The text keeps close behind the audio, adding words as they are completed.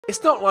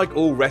It's not like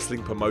all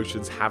wrestling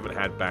promotions haven't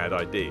had bad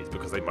ideas,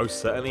 because they most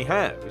certainly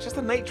have. It's just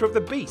the nature of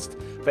the beast.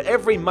 For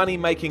every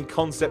money-making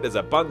concept, there's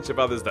a bunch of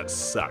others that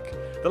suck.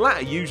 The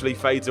latter usually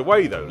fades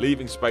away though,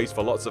 leaving space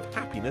for lots of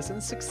happiness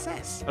and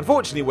success.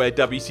 Unfortunately, where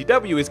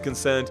WCW is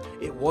concerned,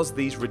 it was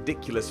these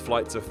ridiculous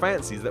flights of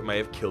fancies that may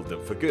have killed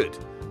them for good.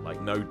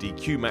 Like no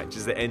DQ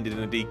matches that ended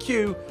in a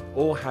DQ,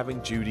 or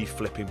having Judy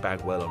flipping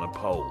Bagwell on a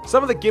pole.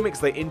 Some of the gimmicks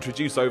they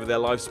introduced over their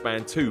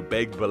lifespan too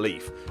beg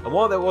belief, and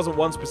while there wasn't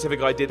one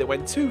specific idea that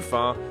went too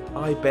far,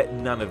 I bet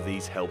none of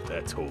these helped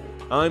at all.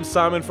 I'm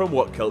Simon from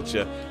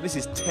WhatCulture, and this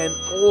is 10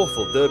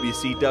 awful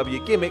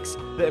WCW gimmicks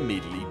that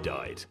immediately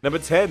died. Number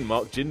 10,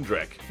 Mark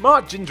Jindrak.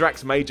 Mark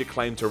Jindrak's major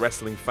claim to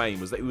wrestling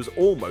fame was that he was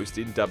almost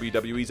in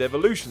WWE's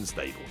Evolution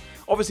stable.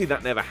 Obviously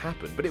that never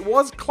happened, but it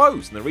was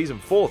close, and the reason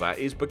for that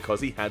is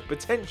because he had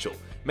potential.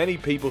 Many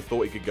people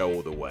thought he could go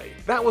all the way.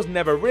 That was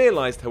never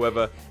realised,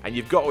 however, and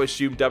you've got to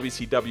assume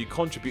WCW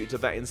contributed to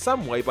that in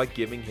some way by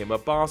giving him a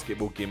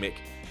basketball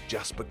gimmick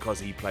just because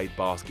he played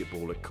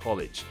basketball at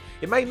college.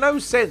 It made no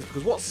sense,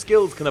 because what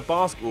skills can a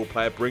basketball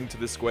player bring to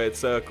the squared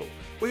circle?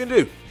 What are you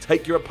going to do?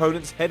 Take your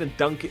opponent's head and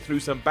dunk it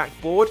through some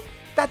backboard?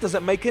 That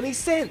doesn't make any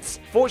sense.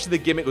 Fortunately,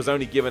 the gimmick was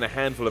only given a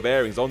handful of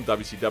airings on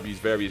WCW's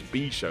various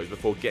B shows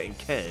before getting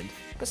canned,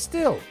 but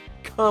still,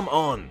 come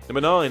on.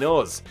 Number 9,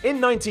 Oz.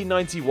 In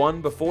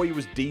 1991, before he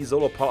was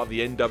Diesel or part of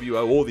the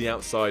NWO or the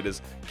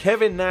Outsiders,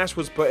 Kevin Nash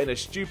was put in a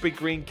stupid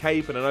green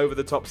cape and an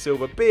over-the-top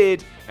silver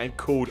beard and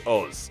called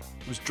Oz.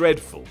 It was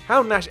dreadful.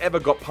 How Nash ever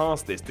got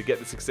past this to get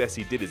the success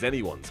he did is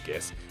anyone's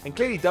guess, and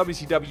clearly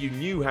WCW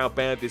knew how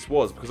bad this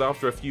was, because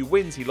after a few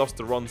wins he lost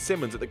to Ron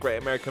Simmons at the Great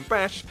American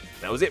Bash.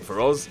 That was it for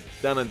Oz,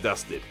 done and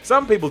dusted.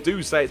 Some people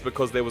do say it's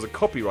because there was a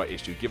copyright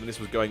issue, given this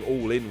was going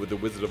all in with the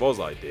Wizard of Oz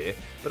idea,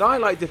 but I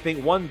like to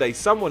think one day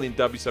someone in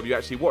WCW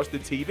actually watched the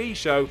TV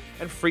show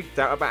and freaked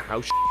out about how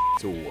it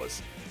all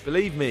was.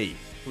 Believe me,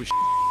 it was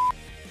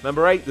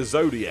Number 8, the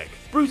Zodiac.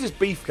 Brutus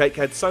Beefcake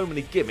had so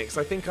many gimmicks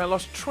I think I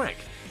lost track.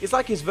 It's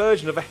like his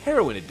version of a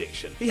heroin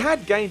addiction. He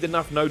had gained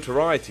enough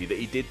notoriety that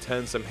he did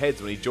turn some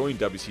heads when he joined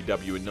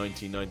WCW in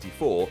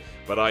 1994,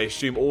 but I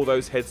assume all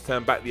those heads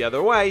turned back the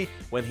other way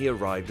when he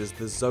arrived as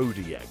the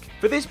Zodiac.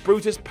 For this,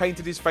 Brutus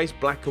painted his face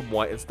black and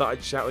white and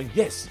started shouting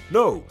yes,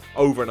 no,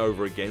 over and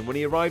over again when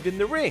he arrived in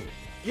the ring.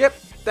 Yep,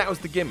 that was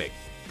the gimmick.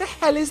 The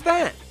hell is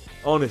that?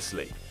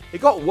 Honestly. It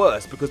got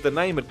worse because the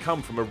name had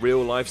come from a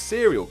real-life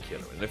serial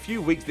killer. In a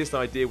few weeks this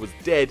idea was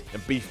dead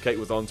and Beefcake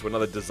was on to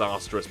another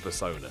disastrous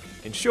persona.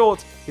 In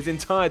short, his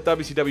entire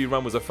WCW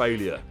run was a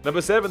failure.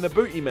 Number 7, the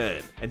Booty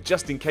Man. And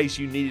just in case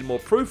you needed more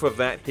proof of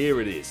that, here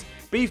it is.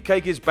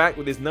 Beefcake is back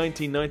with his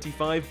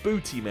 1995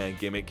 Booty Man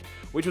gimmick,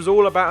 which was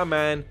all about a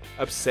man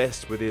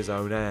obsessed with his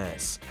own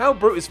ass. How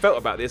Brutus felt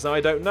about this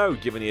I don't know,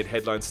 given he had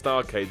headlined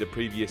Starrcade the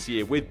previous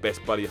year with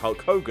best buddy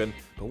Hulk Hogan,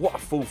 but what a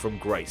fall from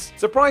grace.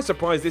 Surprise,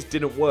 surprise, this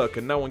didn't work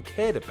and no one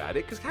cared about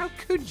it, because how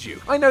could you?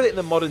 I know that in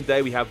the modern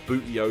day we have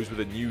Booty-O's with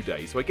a New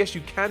Day, so I guess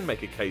you can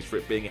make a case for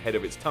it being ahead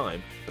of its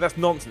time, but that's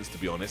nonsense to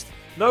be honest.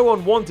 No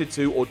one wanted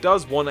to or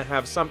does want to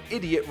have some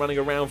idiot running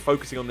around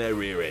focusing on their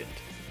rear end.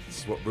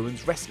 This is what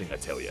ruins wrestling, I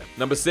tell you.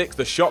 Number 6,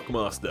 the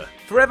Shockmaster.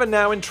 Forever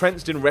now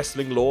entrenched in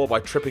wrestling lore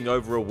by tripping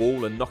over a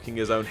wall and knocking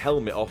his own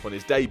helmet off on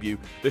his debut,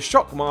 the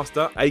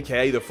Shockmaster,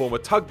 aka the former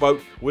Tugboat,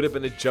 would have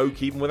been a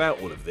joke even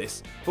without all of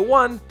this. For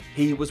one,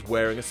 he was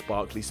wearing a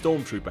sparkly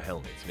Stormtrooper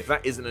helmet, and if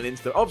that isn't an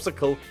instant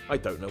obstacle, I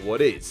don't know what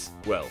is.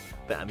 Well,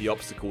 that and the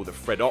obstacle that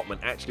Fred Ottman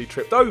actually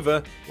tripped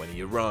over when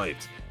he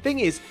arrived.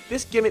 Thing is,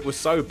 this gimmick was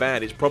so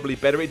bad it's probably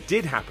better it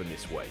did happen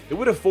this way. It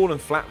would have fallen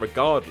flat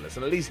regardless,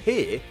 and at least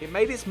here, it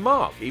made its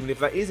mark, even if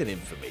that is an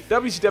infamy.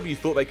 WCW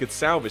thought they could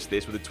salvage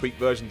this with a tweaked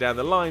version down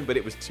the line, but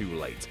it was too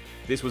late.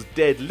 This was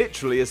dead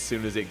literally as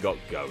soon as it got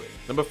going.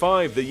 Number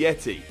 5, the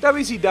Yeti.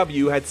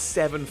 WCW had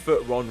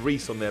 7-foot Ron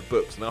Reese on their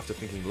books, and after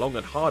thinking long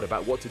and hard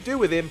about what to do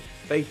with him,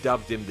 they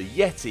dubbed him the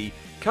Yeti,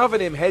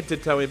 covered him head to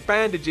toe in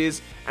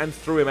bandages, and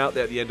threw him out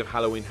there at the end of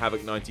Halloween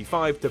Havoc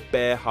 95 to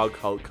bear hug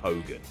Hulk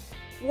Hogan.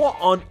 What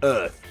on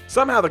earth?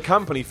 Somehow the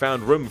company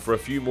found room for a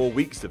few more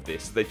weeks of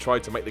this as they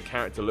tried to make the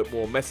character look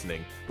more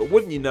menacing, but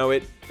wouldn't you know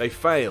it, they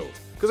failed.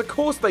 Because of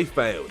course they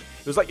failed.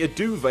 It was like your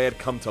duvet had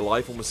come to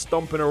life and was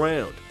stomping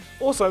around.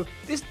 Also,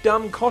 this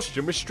dumb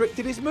costume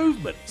restricted his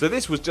movement. So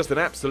this was just an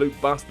absolute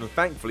bust and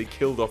thankfully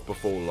killed off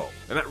before long.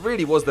 And that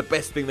really was the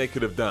best thing they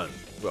could have done.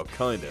 Well,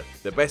 kinda.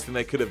 The best thing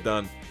they could have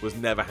done was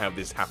never have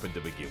this happen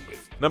to begin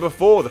with. Number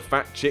 4, the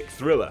Fat Chick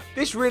Thriller.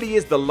 This really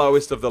is the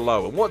lowest of the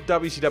low, and what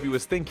WCW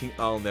was thinking,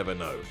 I'll never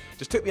know.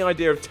 Just took the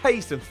idea of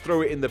taste and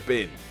threw it in the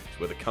bin.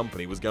 Where the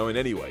company was going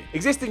anyway.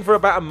 Existing for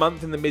about a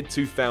month in the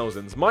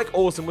mid-2000s, Mike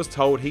Awesome was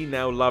told he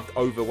now loved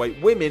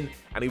overweight women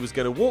and he was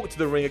going to walk to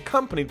the ring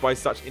accompanied by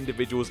such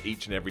individuals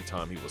each and every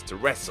time he was to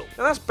wrestle.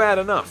 Now that's bad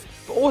enough,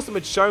 but Awesome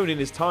had shown in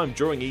his time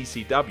during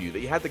ECW that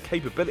he had the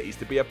capabilities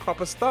to be a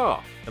proper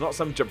star and not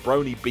some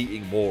jabroni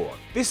beating moron.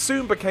 This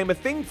soon became a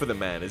thing for the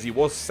man as he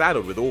was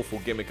saddled with awful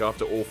gimmick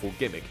after awful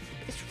gimmick.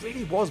 This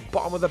really was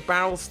bottom of the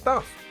barrel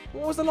stuff.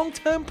 What was the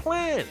long-term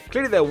plan?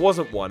 Clearly there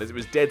wasn't one, as it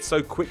was dead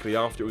so quickly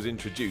after it was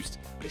introduced,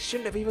 but it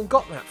shouldn't have even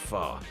got that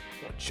far.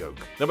 What joke.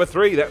 Number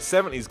 3, that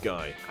 70s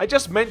guy. I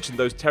just mentioned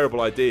those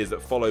terrible ideas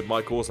that followed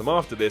Mike Awesome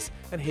after this,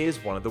 and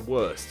here's one of the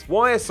worst.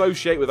 Why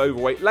associate with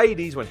overweight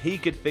ladies when he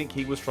could think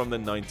he was from the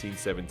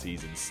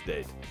 1970s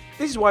instead?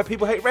 This is why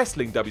people hate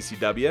wrestling,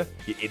 WCW,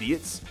 you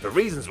idiots. For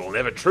reasons we'll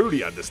never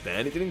truly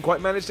understand, it didn't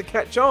quite manage to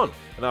catch on,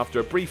 and after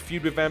a brief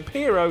feud with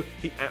Vampiro,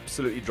 he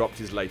absolutely dropped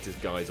his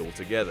latest guys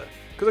altogether.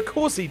 Because of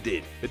course he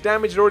did. The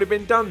damage had already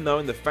been done though,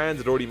 and the fans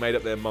had already made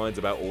up their minds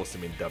about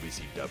Awesome in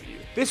WCW.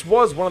 This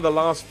was one of the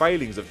last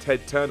failings of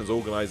Ted Turner's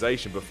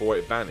organisation before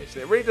it vanished,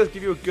 and it really does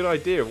give you a good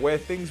idea of where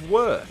things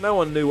were. No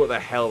one knew what the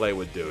hell they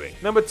were doing.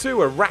 Number 2,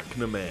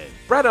 Arachnoman.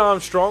 Brad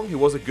Armstrong, who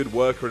was a good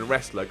worker and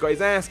wrestler, got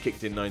his ass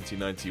kicked in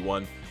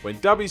 1991 when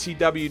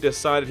WCW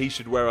decided he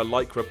should wear a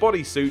Lycra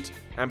bodysuit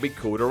and be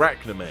called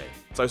Arachnoman.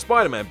 So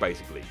Spider-Man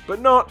basically, but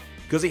not,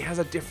 because he has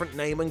a different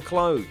name and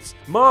clothes.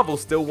 Marvel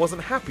still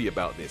wasn't happy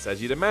about this,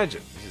 as you'd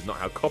imagine. This is not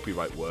how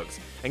copyright works,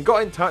 and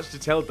got in touch to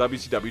tell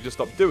WCW to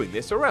stop doing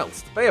this or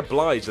else. They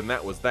obliged, and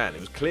that was that. It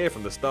was clear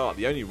from the start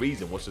the only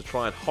reason was to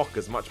try and hawk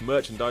as much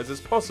merchandise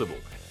as possible.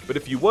 But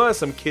if you were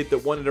some kid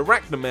that wanted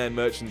Arachnoman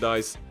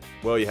merchandise,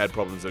 well, you had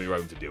problems on your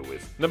own to deal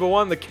with. Number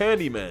 1, the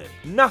Candyman.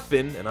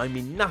 Nothing, and I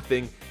mean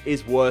nothing,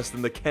 is worse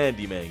than the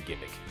Candyman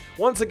gimmick.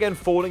 Once again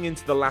falling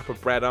into the lap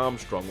of Brad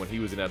Armstrong when he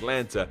was in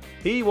Atlanta,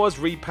 he was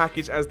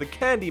repackaged as the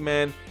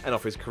Candyman and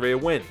off his career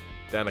went,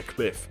 down a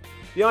cliff.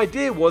 The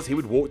idea was he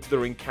would walk to the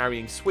ring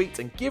carrying sweets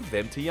and give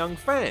them to young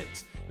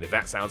fans. And if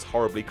that sounds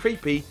horribly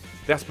creepy,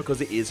 that's because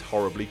it is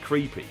horribly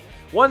creepy.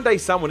 One day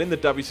someone in the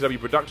WCW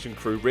production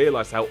crew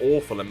realised how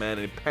awful a man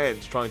in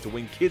pants trying to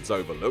win kids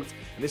over looked,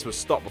 and this was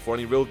stopped before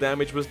any real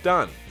damage was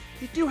done.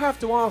 You do have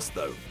to ask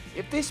though,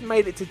 if this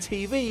made it to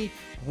TV,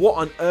 what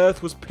on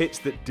earth was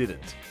pitched that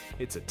didn't?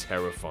 It's a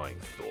terrifying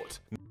thought.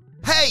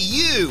 Hey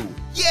you!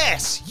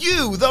 Yes,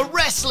 you, the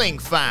wrestling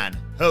fan!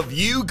 Have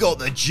you got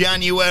the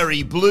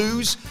January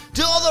blues?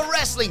 Do other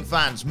wrestling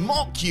fans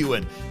mock you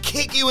and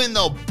kick you in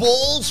the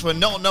balls for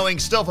not knowing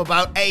stuff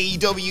about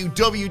AEW,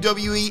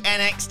 WWE,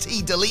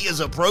 NXT delete as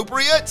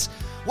appropriate?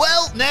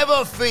 Well,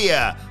 never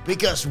fear,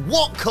 because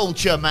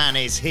WhatCulture Man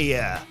is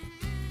here.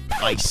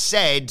 I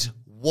said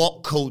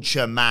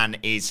WhatCulture Man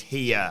is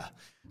here.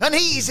 And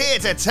he's here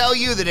to tell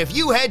you that if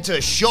you head to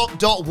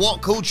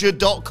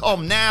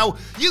shop.whatculture.com now,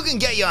 you can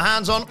get your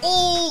hands on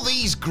all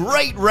these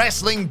great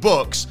wrestling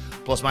books,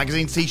 plus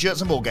magazines, t-shirts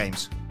and board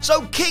games.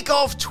 So kick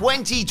off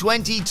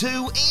 2022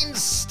 in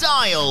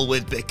style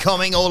with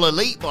Becoming All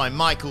Elite by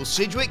Michael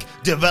Sidgwick,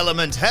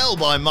 Development Hell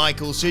by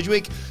Michael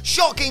Sidgwick,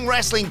 Shocking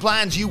Wrestling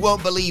Plans You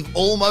Won't Believe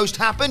Almost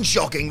Happened,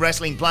 Shocking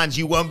Wrestling Plans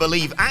You Won't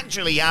Believe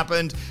Actually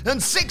Happened,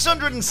 and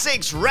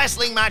 606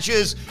 Wrestling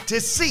Matches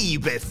to See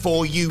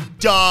Before You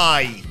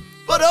Die.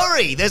 But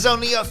hurry, there's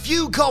only a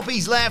few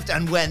copies left,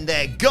 and when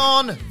they're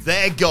gone,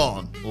 they're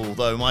gone.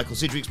 Although Michael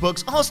Sidgwick's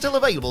books are still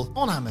available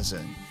on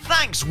Amazon.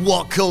 Thanks,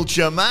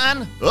 WhatCulture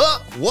Man.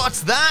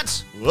 What's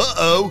that?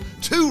 Uh-oh.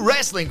 2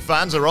 wrestling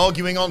fans are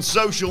arguing on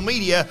social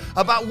media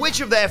about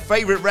which of their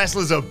favourite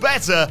wrestlers are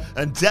better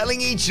and telling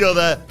each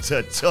other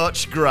to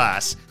touch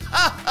grass.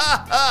 Ha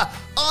ha ha!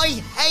 I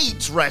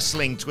hate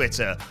wrestling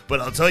Twitter, but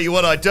I'll tell you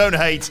what I don't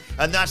hate,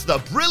 and that's the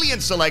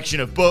brilliant selection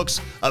of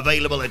books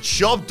available at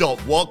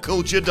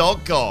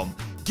shop.whatculture.com.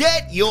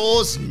 Get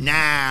yours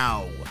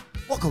now!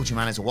 WhatCulture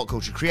Man is a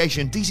WhatCulture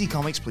creation. DC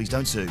Comics, please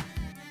don't sue.